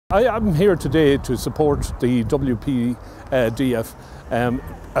I am here today to support the WPDF.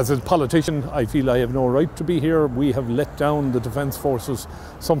 As a politician, I feel I have no right to be here. We have let down the Defence Forces,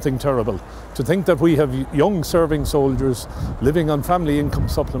 something terrible. To think that we have young serving soldiers living on family income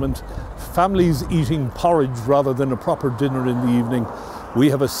supplement, families eating porridge rather than a proper dinner in the evening. We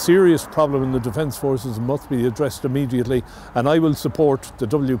have a serious problem in the Defence Forces and must be addressed immediately, and I will support the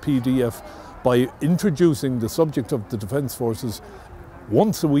WPDF by introducing the subject of the Defence Forces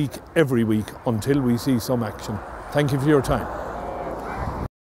once a week, every week, until we see some action. Thank you for your time.